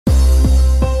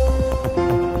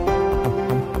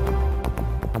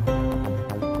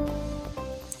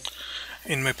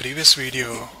In my previous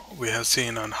video, we have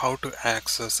seen on how to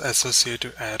access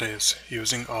associative arrays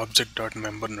using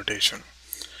object.member notation.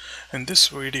 In this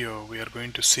video, we are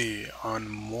going to see on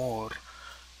more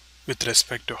with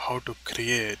respect to how to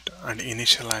create and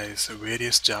initialize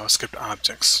various JavaScript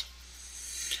objects.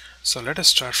 So let us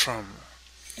start from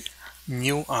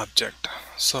new object.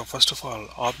 So first of all,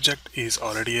 object is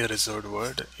already a reserved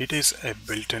word. It is a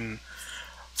built-in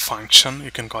function,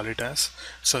 you can call it as.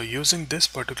 So using this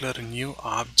particular new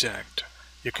object,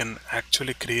 you can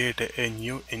actually create a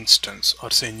new instance or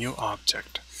say new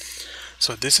object.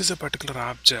 So this is a particular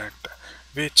object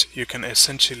which you can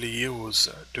essentially use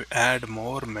to add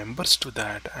more members to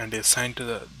that and assign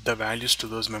to the values to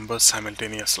those members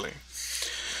simultaneously.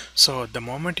 So the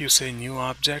moment you say new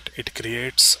object, it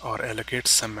creates or allocates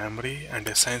some memory and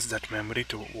assigns that memory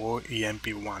to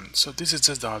OEMP1. So this is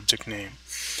just the object name.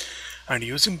 And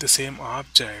using the same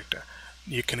object,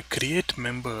 you can create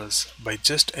members by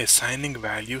just assigning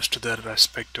values to their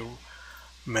respective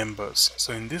members.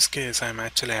 So in this case, I'm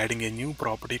actually adding a new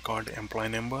property called employee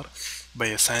number by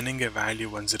assigning a value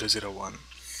 1001.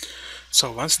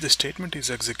 So once the statement is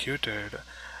executed,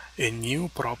 a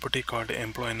new property called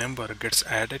employee number gets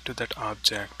added to that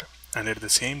object, and at the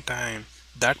same time,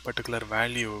 that particular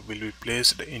value will be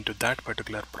placed into that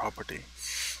particular property.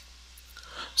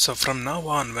 So from now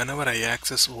on, whenever I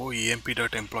access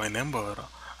OEMP.employee number,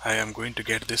 I am going to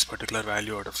get this particular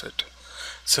value out of it.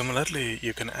 Similarly,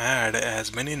 you can add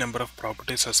as many number of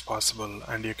properties as possible,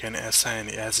 and you can assign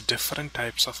as different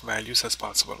types of values as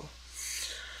possible.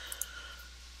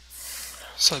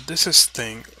 So this is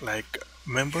thing like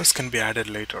members can be added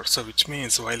later. So which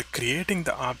means while creating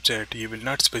the object, you will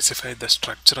not specify the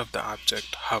structure of the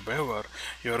object. However,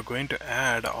 you are going to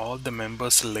add all the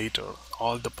members later,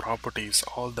 all the properties,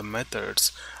 all the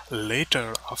methods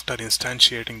later after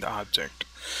instantiating the object.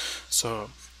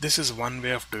 So this is one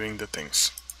way of doing the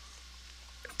things.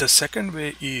 The second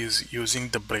way is using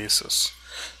the braces.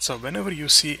 So whenever you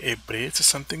see a brace,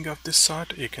 something of this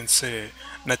sort, you can say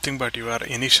nothing but you are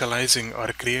initializing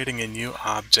or creating a new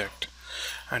object.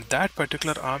 And that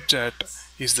particular object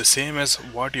is the same as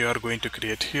what you are going to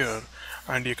create here.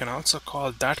 And you can also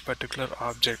call that particular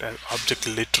object as object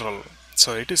literal.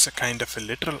 So it is a kind of a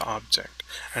literal object.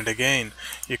 And again,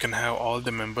 you can have all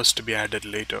the members to be added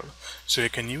later. So you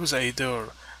can use either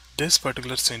this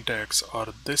particular syntax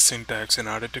or this syntax in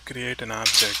order to create an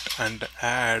object and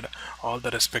add all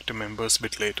the respective members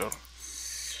bit later.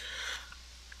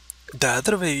 The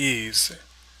other way is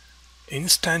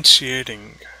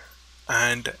instantiating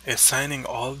and assigning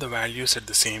all the values at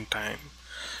the same time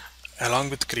along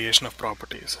with creation of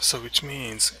properties. So which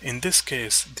means in this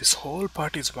case, this whole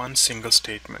part is one single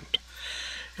statement.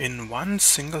 In one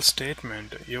single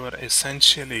statement, you are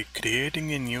essentially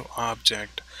creating a new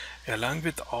object along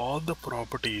with all the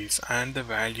properties and the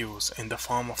values in the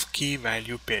form of key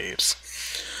value pairs.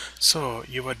 So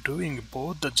you are doing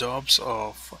both the jobs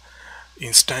of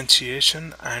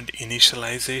instantiation and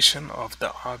initialization of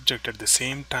the object at the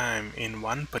same time in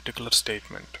one particular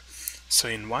statement. So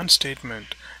in one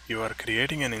statement, you are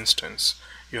creating an instance,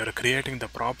 you are creating the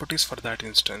properties for that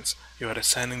instance, you are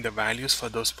assigning the values for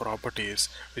those properties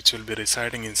which will be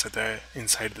residing inside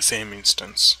the same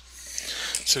instance.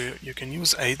 So you can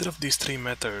use either of these three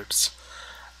methods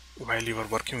while you are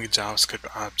working with JavaScript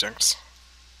objects.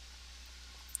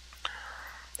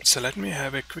 So let me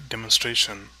have a quick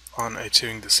demonstration on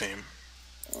achieving the same.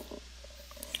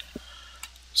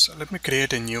 So let me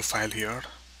create a new file here.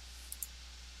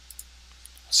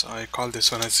 So I call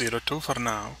this one as 02 for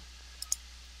now.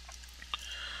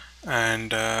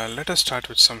 And let us start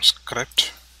with some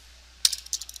script.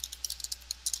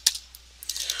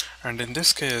 And in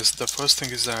this case, the first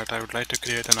thing is that I would like to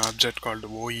create an object called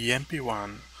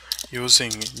OEMP1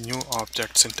 using new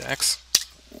object syntax.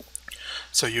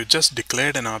 So you just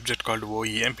declared an object called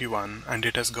OEMP1 and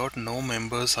it has got no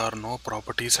members or no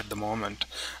properties at the moment,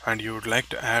 and you would like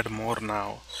to add more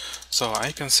now. So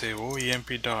I can say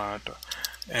OEMP dot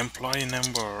employee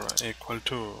number equal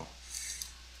to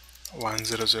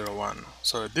 1001.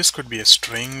 So this could be a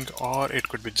string or it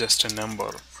could be just a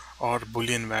number or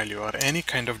boolean value or any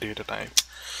kind of data type.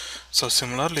 So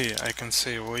similarly, I can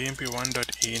say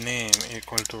OEMP1.ename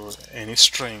equal to any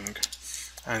string,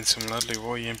 and similarly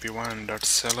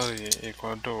OEMP1.salary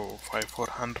equal to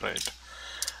 5400,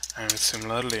 and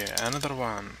similarly another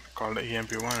one called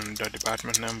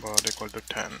EMP1.department number equal to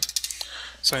 10.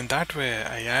 So in that way,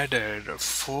 I added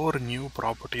 4 new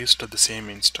properties to the same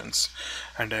instance,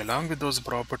 and along with those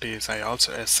properties, I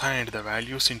also assigned the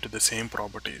values into the same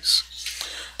properties.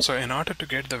 So in order to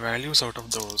get the values out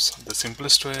of those, the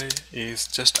simplest way is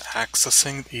just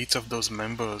accessing each of those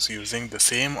members using the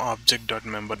same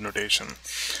object.member notation.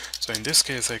 So in this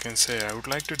case I can say I would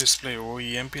like to display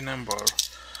OEMP number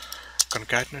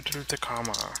concatenated with a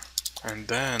comma, and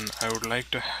then I would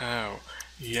like to have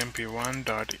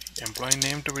emp1.employee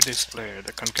name to be displayed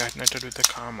concatenated with a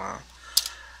comma,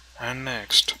 and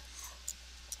next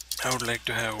I would like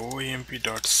to have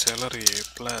oemp.salary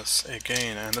plus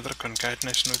again another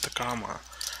concatenation with a comma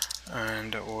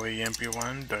and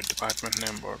oemp1.department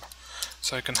number.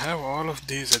 So I can have all of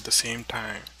these at the same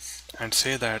time and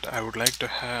say that I would like to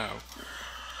have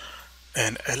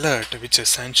an alert which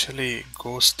essentially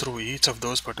goes through each of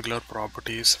those particular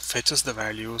properties, fetches the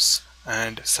values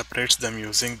and separates them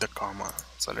using the comma.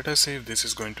 So let us see if this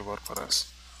is going to work for us.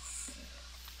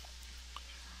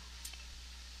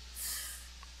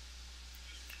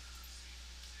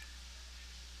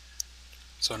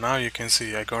 So now you can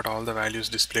see I got all the values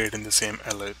displayed in the same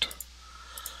alert.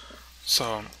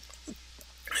 So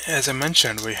as I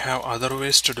mentioned, we have other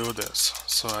ways to do this.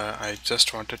 So I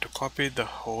just wanted to copy the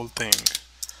whole thing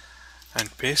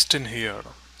and paste in here.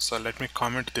 So let me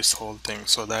comment this whole thing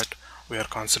so that we are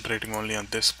concentrating only on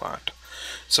this part.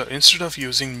 So instead of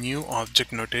using new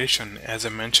object notation, as I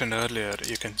mentioned earlier,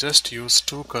 you can just use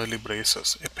two curly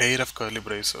braces, a pair of curly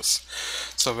braces.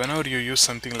 So whenever you use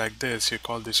something like this, you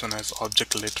call this one as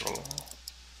object literal.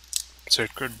 So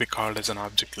it could be called as an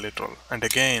object literal, and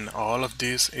again all of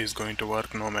this is going to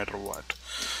work no matter what.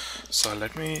 So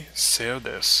let me save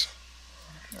this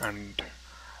and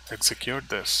execute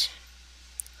this.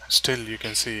 Still you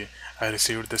can see I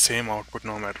received the same output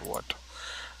no matter what.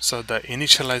 So the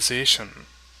initialization,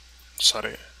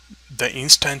 the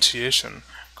instantiation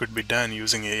could be done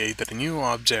using either a new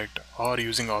object or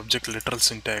using object literal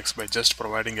syntax by just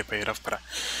providing a pair of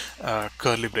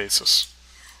curly braces.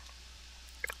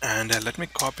 And let me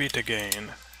copy it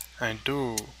again and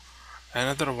do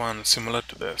another one similar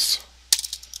to this.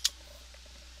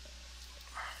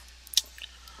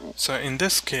 So in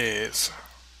this case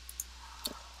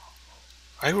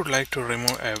I would like to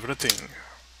remove everything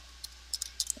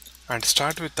and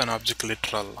start with an object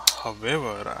literal.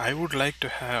 However, I would like to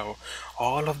have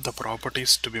all of the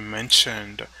properties to be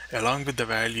mentioned along with the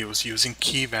values using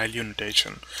key value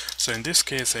notation. So in this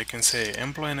case I can say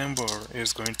employee number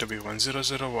is going to be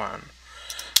 1001.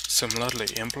 Similarly,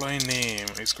 employee name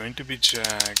is going to be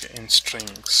Jag in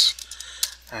strings,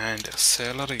 and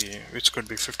salary, which could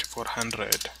be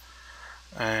 5400,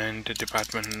 and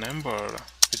department number,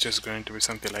 which is going to be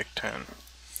something like 10.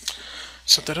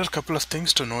 So there are a couple of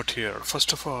things to note here.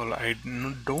 First of all, I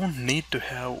don't need to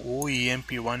have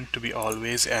OEMP1 to be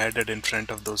always added in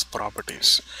front of those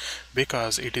properties,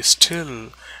 because it is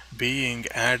still being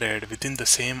added within the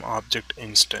same object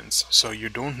instance. So you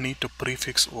don't need to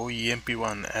prefix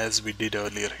OEMP1 as we did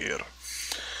earlier here.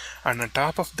 And on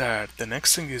top of that, the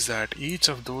next thing is that each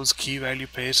of those key value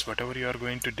pairs, whatever you are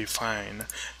going to define,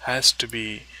 has to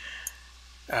be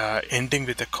ending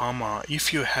with a comma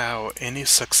if you have any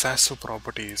successive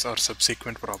properties or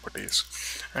subsequent properties.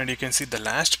 And you can see the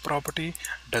last property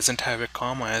doesn't have a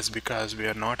comma as because we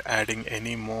are not adding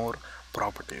any more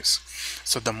properties.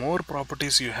 So the more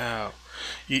properties you have,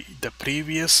 the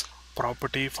previous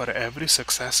property for every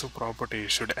successive property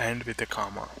should end with a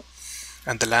comma,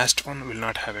 and the last one will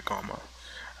not have a comma.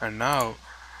 And now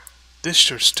this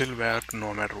should still work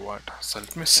no matter what. So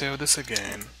let me save this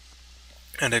again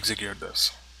and execute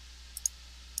this.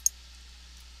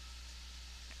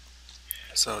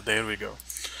 So there we go.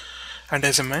 And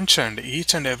as I mentioned,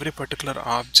 each and every particular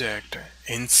object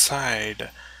inside,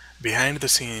 behind the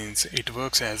scenes, it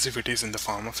works as if it is in the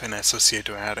form of an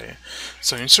associative array.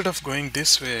 So instead of going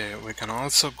this way, we can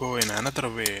also go in another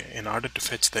way in order to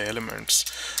fetch the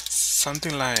elements.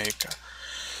 Something like,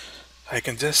 I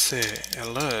can just say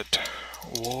alert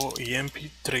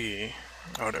OEMP3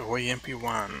 or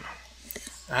OEMP1,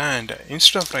 and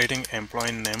instead of writing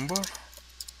employee number,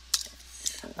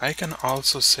 I can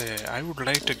also say I would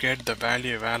like to get the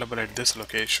value available at this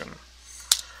location,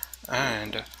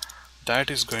 and that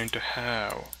is going to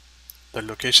have the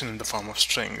location in the form of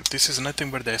string. This is nothing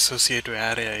but the associative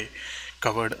array I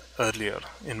covered earlier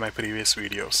in my previous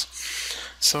videos.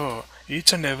 So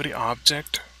each and every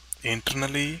object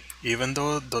internally, even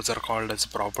though those are called as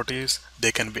properties,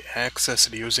 they can be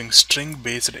accessed using string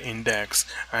based index,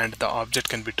 and the object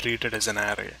can be treated as an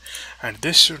array, and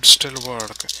this should still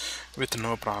work with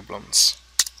no problems.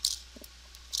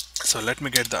 So let me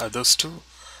get the others too.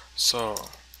 So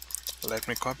let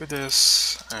me copy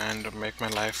this and make my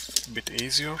life a bit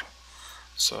easier.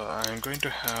 So I'm going to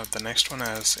have the next one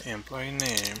as employee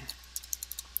name,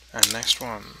 and next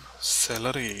one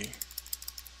salary,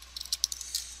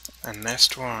 and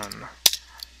next one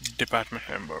department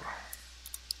number.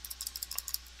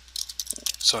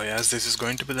 So as this is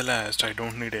going to be the last, I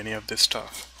don't need any of this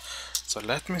stuff. So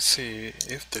let me see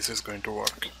if this is going to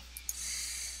work.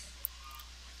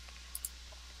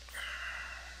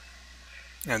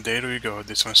 And there we go,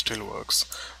 this one still works.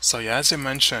 So as I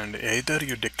mentioned, either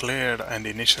you declare and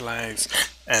initialize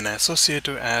an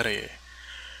associative array,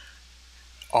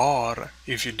 or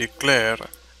if you declare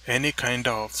any kind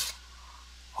of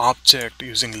object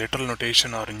using literal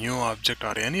notation or new object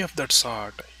or any of that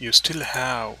sort, you still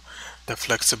have the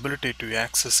flexibility to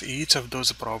access each of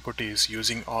those properties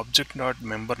using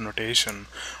object.member notation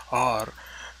or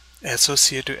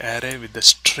associative array with the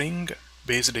string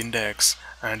based index,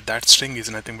 and that string is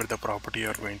nothing but the property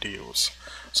you're going to use.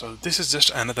 So this is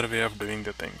just another way of doing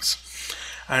the things.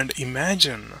 And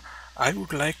imagine I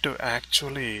would like to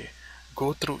actually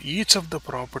go through each of the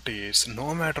properties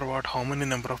no matter what, how many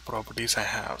number of properties I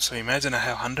have. So imagine I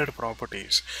have 100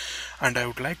 properties and I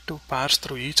would like to parse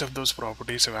through each of those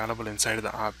properties available inside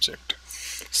the object.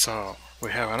 So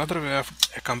we have another way of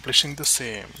accomplishing the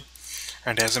same.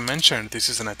 And as I mentioned, this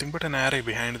is nothing but an array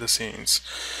behind the scenes.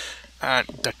 And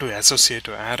that to associate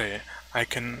to array, I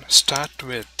can start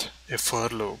with a for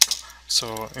loop.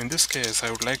 So in this case,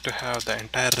 I would like to have the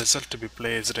entire result to be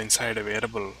placed inside a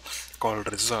variable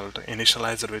called result,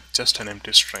 initialized with just an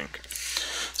empty string.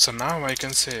 So now I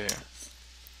can say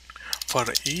for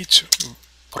each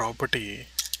property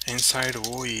inside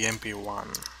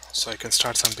OEMP1, so I can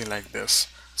start something like this.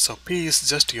 So P is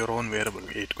just your own variable.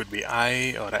 It could be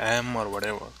I or M or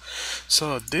whatever.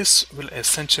 So this will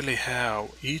essentially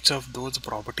have each of those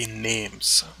property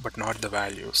names, but not the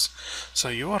values. So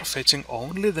you are fetching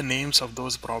only the names of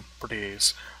those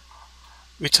properties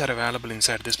which are available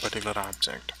inside this particular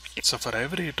object. So for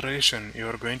every iteration, you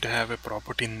are going to have a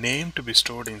property name to be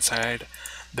stored inside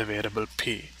the variable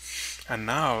P. And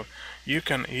now you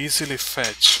can easily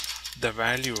fetch the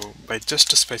value by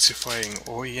just specifying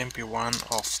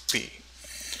OEMP1 of P.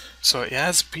 So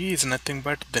as P is nothing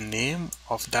but the name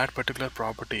of that particular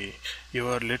property, you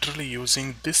are literally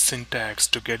using this syntax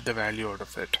to get the value out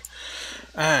of it.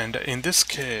 And in this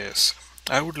case,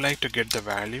 I would like to get the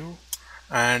value,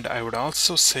 and I would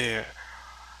also say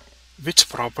which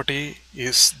property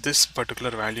is this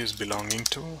particular value is belonging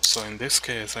to. So in this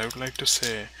case, I would like to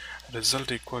say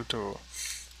result equal to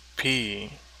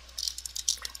P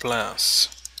plus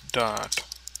dot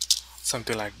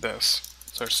something like this.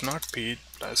 So it's not P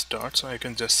plus dot, so I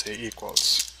can just say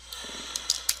equals.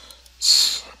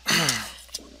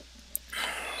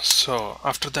 So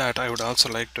after that, I would also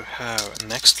like to have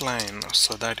next line,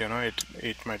 so that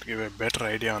it might give a better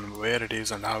idea on where it is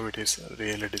and how it is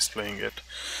really displaying it.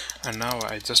 And now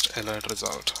I just alert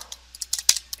result.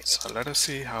 So let us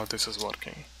see how this is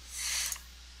working.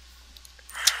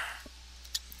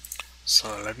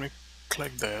 So let me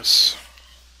click this,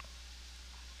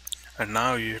 and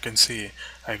now you can see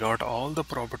I got all the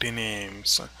property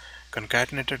names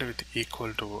concatenated with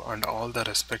equal to and all the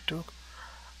respective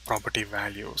property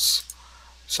values.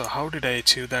 So how did I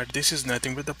achieve that? This is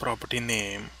nothing but the property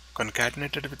name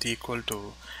concatenated with equal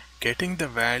to, getting the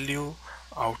value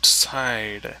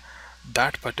outside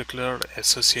that particular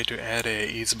associative array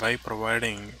is by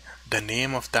providing the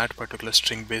name of that particular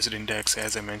string based index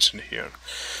as I mentioned here.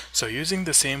 So using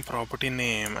the same property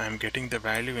name, I am getting the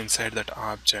value inside that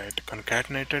object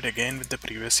concatenated again with the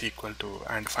previous equal to,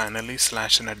 and finally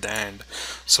slash in at the end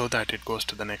so that it goes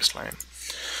to the next line.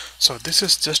 So this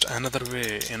is just another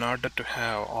way in order to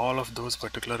have all of those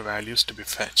particular values to be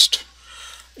fetched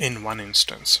in one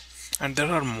instance. And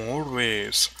there are more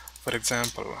ways. For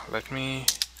example, let me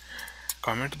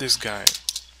comment this guy.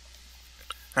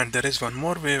 And there is one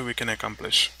more way we can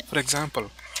accomplish. For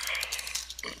example,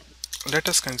 let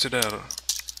us consider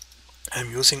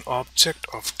I'm using object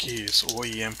of keys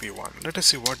OEMP1. Let us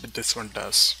see what this one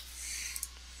does.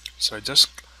 So I just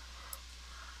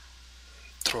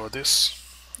throw this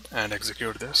and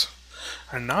execute this,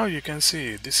 and now you can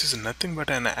see this is nothing but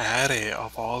an array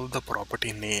of all the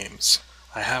property names.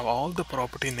 I have all the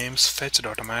property names fetched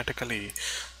automatically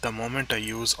the moment I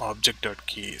use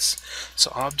object.keys.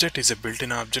 So object is a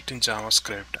built-in object in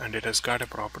JavaScript, and it has got a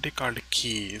property called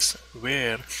keys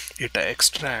where it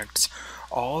extracts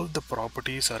all the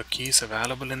properties or keys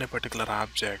available in a particular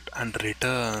object and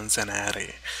returns an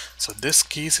array. So this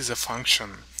keys is a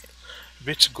function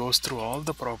which goes through all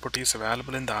the properties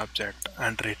available in the object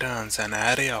and returns an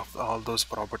array of all those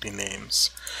property names.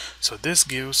 So this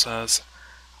gives us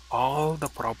all the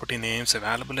property names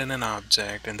available in an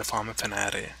object in the form of an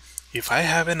array. If I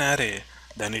have an array,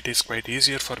 then it is quite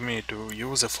easier for me to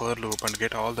use a for loop and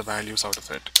get all the values out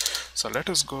of it. So let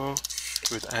us go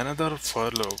with another for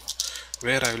loop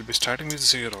where I will be starting with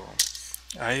 0,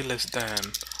 I less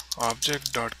than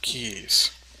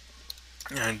object.keys,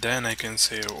 and then I can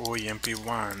say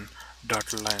emp1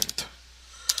 dot length.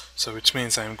 So which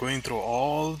means I'm going through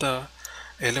all the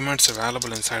elements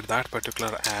available inside that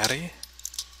particular array,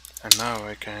 and now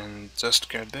I can just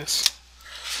get this.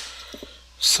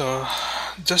 So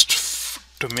just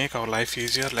to make our life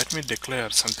easier, let me declare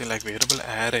something like variable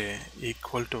array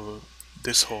equal to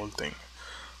this whole thing,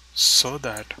 so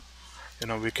that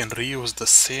we can reuse the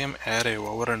same array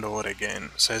over and over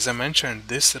again. So as I mentioned,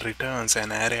 this returns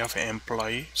an array of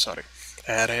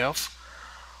array of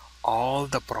all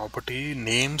the property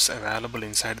names available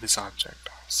inside this object.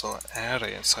 So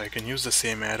array, so I can use the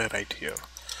same array right here.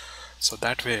 So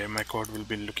that way my code will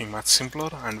be looking much simpler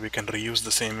and we can reuse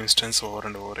the same instance over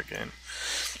and over again.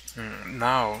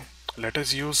 Now let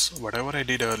us use whatever I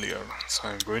did earlier. So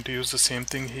I'm going to use the same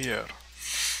thing here,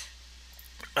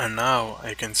 and now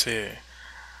I can say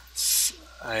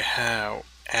I have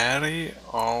array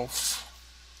of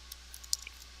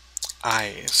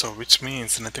I, so which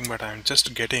means nothing but I'm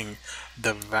just getting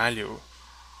the value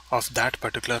of that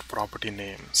particular property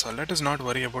name. So let us not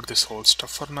worry about this whole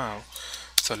stuff for now.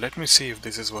 So let me see if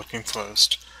this is working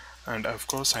first, and of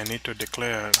course I need to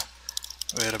declare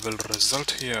variable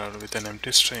result here with an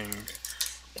empty string,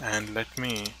 and let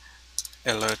me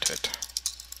alert it.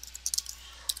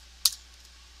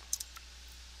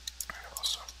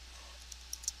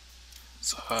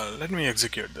 So let me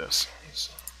execute this.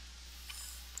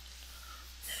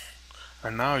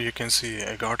 And now you can see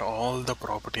I got all the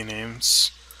property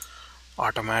names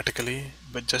automatically,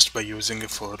 but just by using a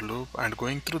for loop and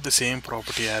going through the same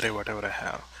property array whatever I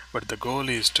have. But the goal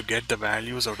is to get the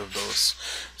values out of those.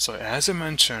 So as I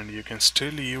mentioned, you can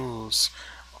still use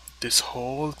this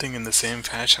whole thing in the same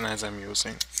fashion as I'm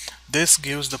using. This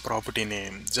gives the property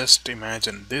name. Just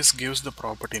imagine, this gives the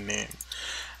property name,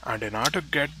 and in order to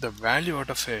get the value out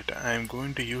of it, I'm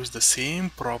going to use the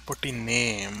same property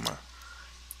name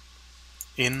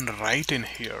right in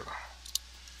here.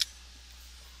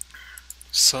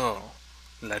 So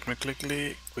let me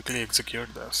quickly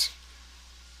execute this,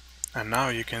 and now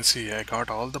you can see I got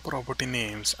all the property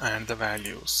names and the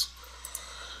values.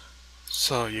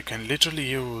 So you can literally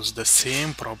use the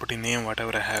same property name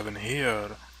whatever I have in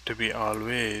here to be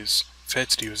always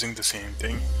fetched using the same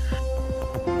thing.